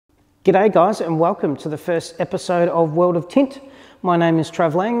G'day guys, and welcome to the first episode of World of Tint. My name is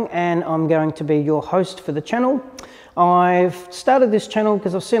Trav Lang and I'm going to be your host for the channel. I've started this channel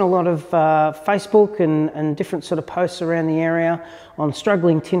because I've seen a lot of Facebook and different sort of posts around the area on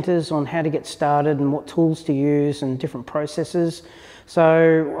struggling tinters, on how to get started and what tools to use and different processes.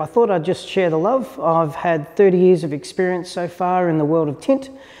 So I thought I'd just share the love. I've had 30 years of experience so far in the world of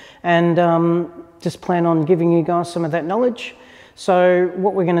tint, and just plan on giving you guys some of that knowledge. So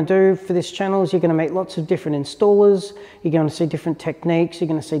what we're going to do for this channel is you're going to meet lots of different installers, you're going to see different techniques, you're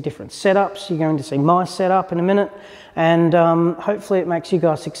going to see different setups, you're going to see my setup in a minute, and hopefully it makes you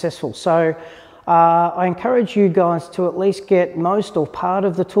guys successful. So I encourage you guys to at least get most or part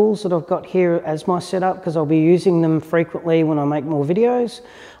of the tools that I've got here as my setup, because I'll be using them frequently when I make more videos.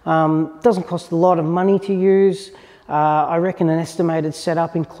 Doesn't cost a lot of money to use. I reckon an estimated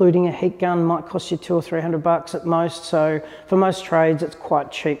setup, including a heat gun, might cost you $200 or $300 at most. So for most trades, it's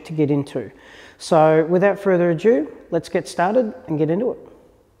quite cheap to get into. So without further ado, let's get started and get into it.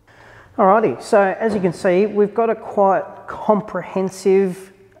 Alrighty, so as you can see, we've got a quite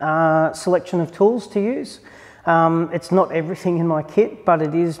comprehensive selection of tools to use. It's not everything in my kit, but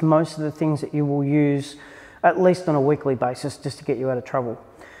it is most of the things that you will use at least on a weekly basis just to get you out of trouble.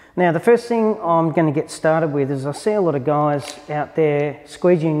 Now, the first thing I'm going to get started with is I see a lot of guys out there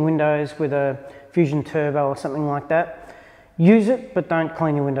squeegeeing windows with a Fusion Turbo or something like that. Use it, but don't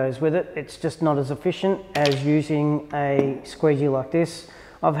clean your windows with it. It's just not as efficient as using a squeegee like this.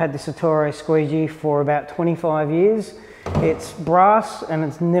 I've had this Ettore squeegee for about 25 years. It's brass and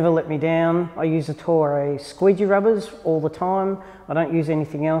it's never let me down. I use Ettore squeegee rubbers all the time. I don't use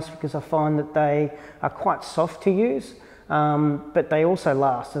anything else because I find that they are quite soft to use. But they also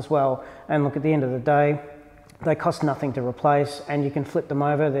last as well, and look, at the end of the day they cost nothing to replace, and you can flip them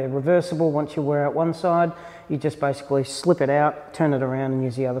over. They're reversible. Once you wear out one side, you just basically slip it out, turn it around and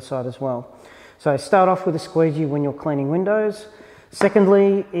use the other side as well. So start off with a squeegee when you're cleaning windows.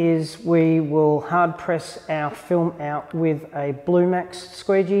 Secondly is we will hard press our film out with a Blue Max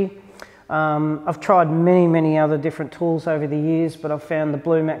squeegee. I've tried many other different tools over the years, but I've found the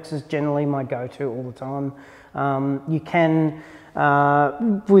Blue Max is generally my go-to all the time. You can,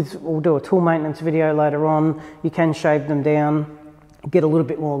 we'll do a tool maintenance video later on, you can shave them down, get a little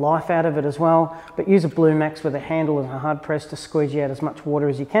bit more life out of it as well, but use a Blue Max with a handle and a hard press to squeegee out as much water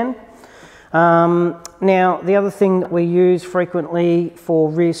as you can. Now, the other thing that we use frequently for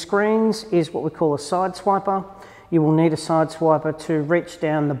rear screens is what we call a side swiper. You will need a side swiper to reach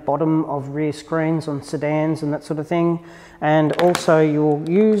down the bottom of rear screens on sedans and that sort of thing. And also you'll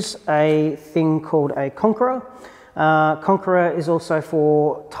use a thing called a conqueror. Conqueror is also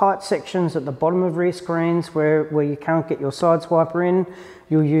for tight sections at the bottom of rear screens where you can't get your side swiper in.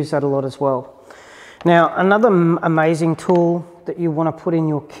 You'll use that a lot as well. Now, another amazing tool that you want to put in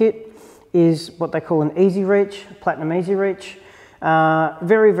your kit is what they call an Easy Reach, Platinum Easy Reach.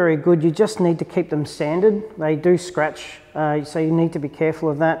 Very good. You just need to keep them sanded. They do scratch, so you need to be careful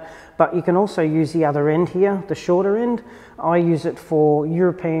of that. But you can also use the other end here, the shorter end. I use it for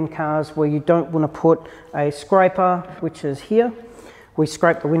European cars where you don't want to put a scraper, which is here. We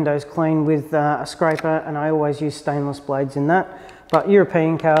scrape the windows clean with a scraper, and I always use stainless blades in that. But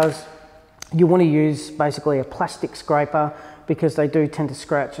European cars, you want to use basically a plastic scraper, because they do tend to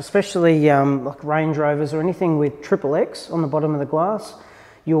scratch, especially like Range Rovers or anything with XXX on the bottom of the glass.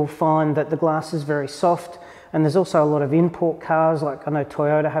 You'll find that the glass is very soft, and there's also a lot of import cars, like I know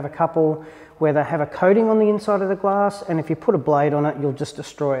Toyota have a couple, where they have a coating on the inside of the glass, and if you put a blade on it, you'll just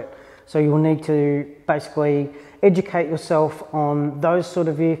destroy it. So you'll need to basically educate yourself on those sort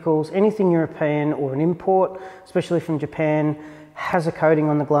of vehicles. Anything European or an import, especially from Japan, has a coating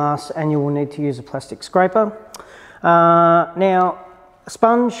on the glass, and you will need to use a plastic scraper. Now, a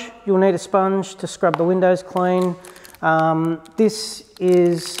sponge, you'll need a sponge to scrub the windows clean. This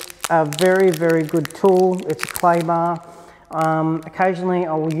is a very good tool. It's a clay bar. Occasionally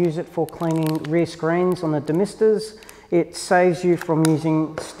I will use it for cleaning rear screens on the demisters. It saves you from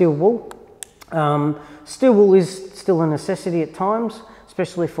using steel wool. Steel wool is still a necessity at times,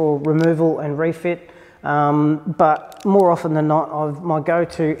 especially for removal and refit. But more often than not, my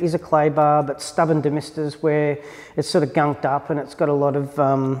go-to is a clay bar, but stubborn demisters where it's sort of gunked up and it's got a lot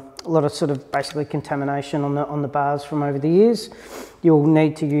of sort of basically contamination on the bars from over the years. You'll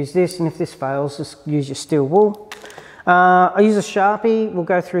need to use this, and if this fails, just use your steel wool. I use a Sharpie. We'll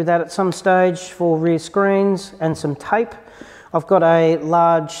go through that at some stage for rear screens, and some tape. I've got a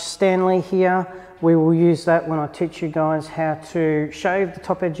large Stanley here. We will use that when I teach you guys how to shave the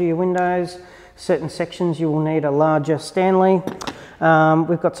top edge of your windows. Certain sections you will need a larger Stanley.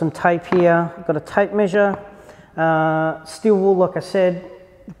 We've got some tape here. We've got a tape measure. Steel wool, like I said,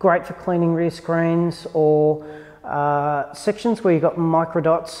 great for cleaning rear screens or sections where you've got micro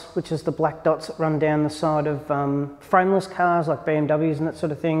dots, which is the black dots that run down the side of frameless cars like BMWs and that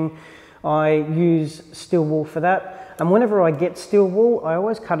sort of thing. I use steel wool for that. And whenever I get steel wool, I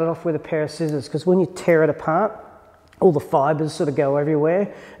always cut it off with a pair of scissors, because when you tear it apart, all the fibres sort of go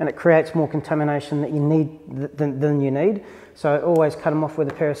everywhere and it creates more contamination that you need than you need. So I always cut them off with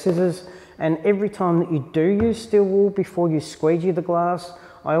a pair of scissors. And every time that you do use steel wool before you squeegee the glass,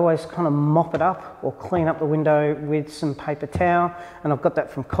 I always kind of mop it up or clean up the window with some paper towel, and I've got that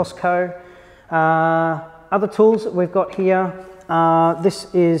from Costco. Other tools that we've got here,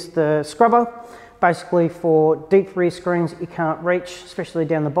 this is the scrubber, basically for deep rear screens that you can't reach, especially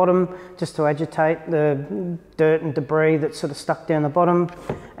down the bottom, just to agitate the dirt and debris that's sort of stuck down the bottom.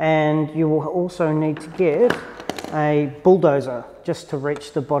 And you will also need to get a bulldozer just to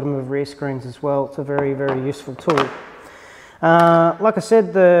reach the bottom of rear screens as well. It's a very, very useful tool. Like I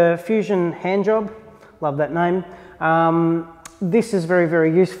said, the Fusion hand job, love that name. This is very,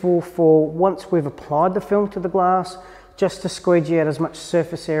 very useful for once we've applied the film to the glass, just to squeegee out as much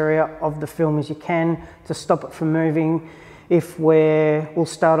surface area of the film as you can to stop it from moving. We'll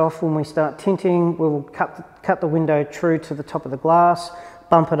start off when we start tinting, we'll cut the window true to the top of the glass,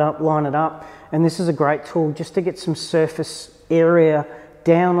 bump it up, line it up, and this is a great tool just to get some surface area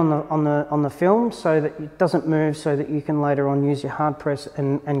down on the film so that it doesn't move, so that you can later on use your hard press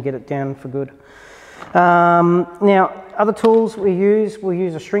and get it down for good. Now, other tools we'll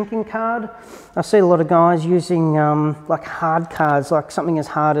use a shrinking card. I see a lot of guys using like hard cards, like something as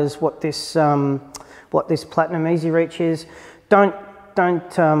hard as what this Platinum Easy Reach is. Don't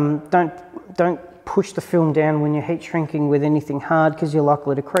push the film down when you're heat shrinking with anything hard, because you're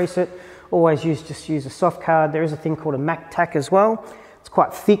likely to crease it. Always just use a soft card. There is a thing called a Mac Tack as well. It's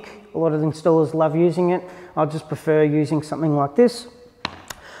quite thick. A lot of installers love using it. I just prefer using something like this.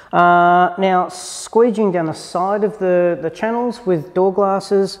 Now, squeegeeing down the side of the channels with door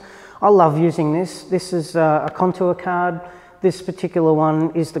glasses, I love using this. This is a contour card. This particular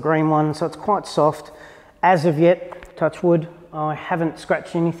one is the green one, so it's quite soft. As of yet, touch wood, I haven't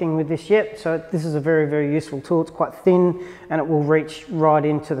scratched anything with this yet, so this is a very, very useful tool. It's quite thin and it will reach right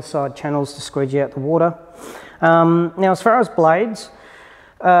into the side channels to squeegee out the water. Now, as far as blades,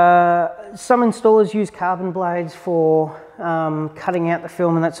 some installers use carbon blades for cutting out the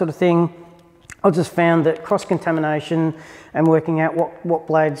film and that sort of thing. I've just found that cross-contamination and working out what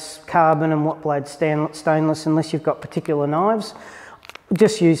blade's carbon and what blade's stainless, unless you've got particular knives,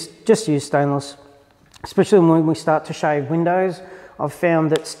 just use stainless. Especially when we start to shave windows, I've found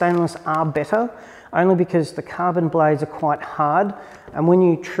that stainless are better, only because the carbon blades are quite hard, and when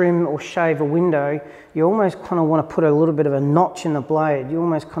you trim or shave a window, you almost kind of want to put a little bit of a notch in the blade. You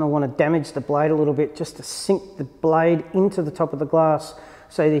almost kind of want to damage the blade a little bit just to sink the blade into the top of the glass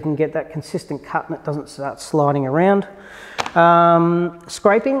so you can get that consistent cut and it doesn't start sliding around.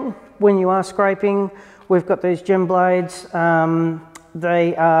 Scraping, when you are scraping, we've got these gem blades.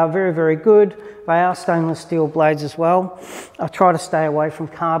 They are very, very good. They are stainless steel blades as well. I try to stay away from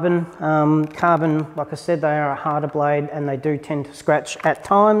carbon. Carbon, like I said, they are a harder blade and they do tend to scratch at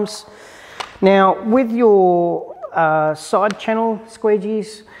times. Now, with your side channel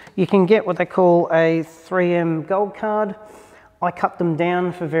squeegees, you can get what they call a 3M gold card. I cut them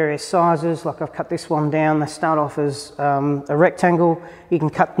down for various sizes, like I've cut this one down. They start off as a rectangle. You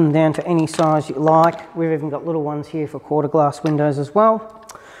can cut them down to any size you like. We've even got little ones here for quarter glass windows as well.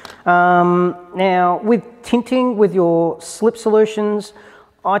 Now, with tinting, with your slip solutions,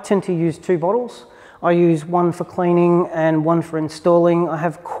 I tend to use 2 bottles. I use one for cleaning and one for installing. I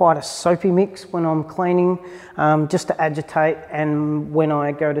have quite a soapy mix when I'm cleaning, just to agitate, and when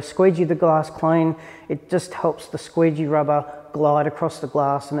I go to squeegee the glass clean, it just helps the squeegee rubber glide across the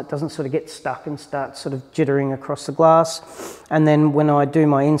glass and it doesn't sort of get stuck and start sort of jittering across the glass. And then when I do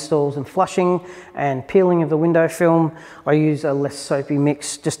my installs and flushing and peeling of the window film, I use a less soapy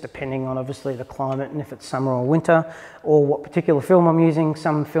mix, just depending on obviously the climate and if it's summer or winter or what particular film I'm using.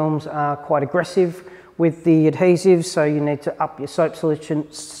 Some films are quite aggressive with the adhesives, so you need to up your soap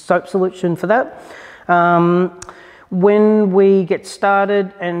solution for that. When we get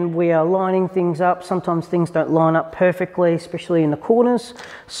started and we are lining things up, sometimes things don't line up perfectly, especially in the corners.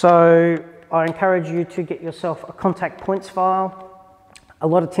 So I encourage you to get yourself a contact points file. A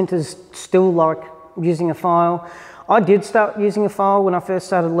lot of tinters still like using a file. I did start using a file when I first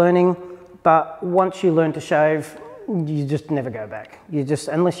started learning, but once you learn to shave, you just never go back.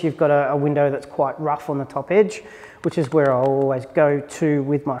 Unless you've got a window that's quite rough on the top edge, which is where I'll always go to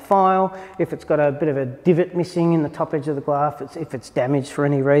with my file. If it's got a bit of a divot missing in the top edge of the glass, if it's damaged for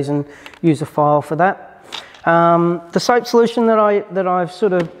any reason, use a file for that. The soap solution that I've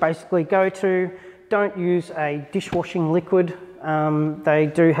sort of basically go to, don't use a dishwashing liquid.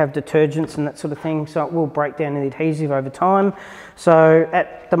 They do have detergents and that sort of thing, so it will break down the adhesive over time. So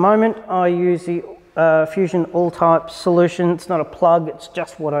at the moment I use the Fusion All-Type solution. It's not a plug, it's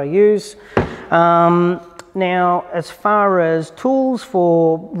just what I use. Now, as far as tools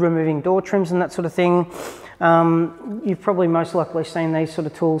for removing door trims and that sort of thing, you've probably most likely seen these sort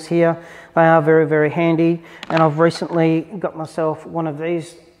of tools here. They are very, very handy, and I've recently got myself one of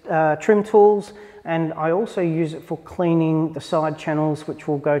these trim tools, and I also use it for cleaning the side channels, which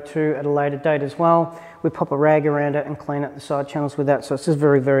we'll go to at a later date as well. We pop a rag around it and clean up the side channels with that, so it's just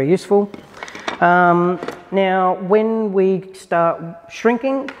very, very useful. Now, when we start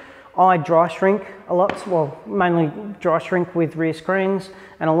shrinking, I dry shrink a lot, well, mainly dry shrink with rear screens,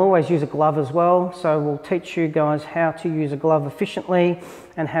 and I'll always use a glove as well. So we'll teach you guys how to use a glove efficiently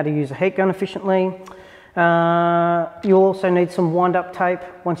and how to use a heat gun efficiently. You'll also need some wind-up tape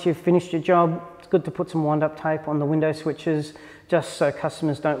once you've finished your job. It's good to put some wind-up tape on the window switches, just so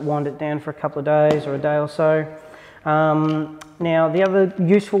customers don't wind it down for a couple of days or a day or so. Now, the other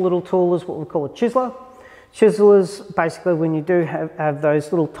useful little tool is what we call a chiseler. Chiselers, basically when you do have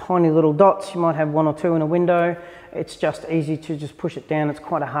those little tiny little dots, you might have one or two in a window, it's just easy to just push it down. It's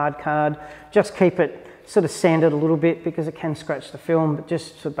quite a hard card. Just keep it sort of sanded a little bit because it can scratch the film, but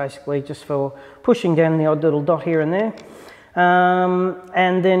just so basically just for pushing down the odd little dot here and there.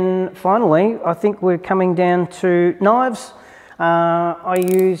 And then finally, I think we're coming down to knives. I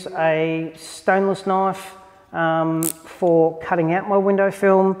use a stainless knife for cutting out my window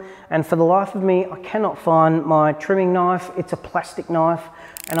film, and for the life of me I cannot find my trimming knife. It's a plastic knife,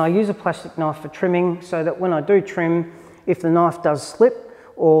 and I use a plastic knife for trimming so that when I do trim, if the knife does slip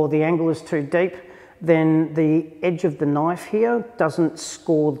or the angle is too deep, then the edge of the knife here doesn't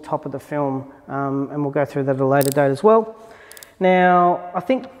score the top of the film, and we'll go through that at a later date as well. Now, I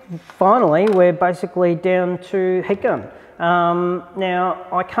think finally we're basically down to heat gun. Now,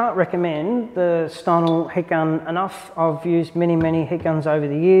 I can't recommend the Steinel heat gun enough. I've used many heat guns over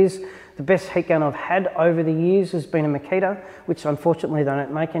the years. The best heat gun I've had over the years has been a Makita, which unfortunately they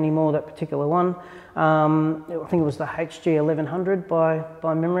don't make anymore, that particular one. I think it was the HG 1100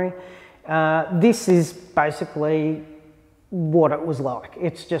 by memory. This is basically what it was like.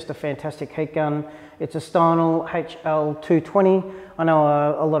 It's just a fantastic heat gun. It's a Steinel HL220. I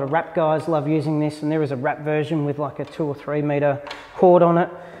know a lot of wrap guys love using this, and there is a wrap version with like a 2 or 3 meter cord on it.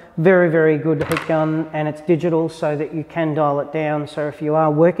 Very good heat gun, and it's digital so that you can dial it down. So if you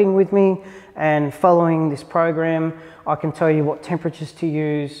are working with me and following this program, I can tell you what temperatures to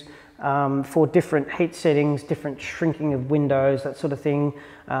use for different heat settings, different shrinking of windows, that sort of thing.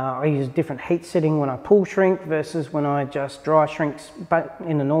 I use a different heat setting when I pull shrink versus when I just dry shrink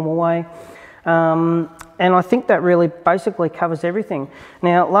in a normal way. And I think that really basically covers everything.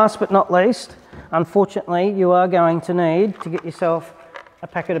 Now, last but not least, unfortunately, you are going to need to get yourself a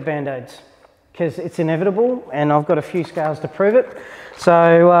packet of Band-Aids, because it's inevitable, and I've got a few scars to prove it.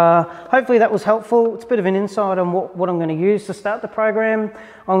 So hopefully that was helpful. It's a bit of an insight on what I'm going to use to start the program.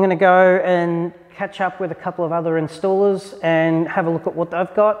 I'm going to go and catch up with a couple of other installers and have a look at what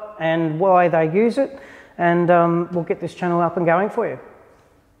they've got and why they use it, and we'll get this channel up and going for you.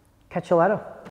 Catch you later.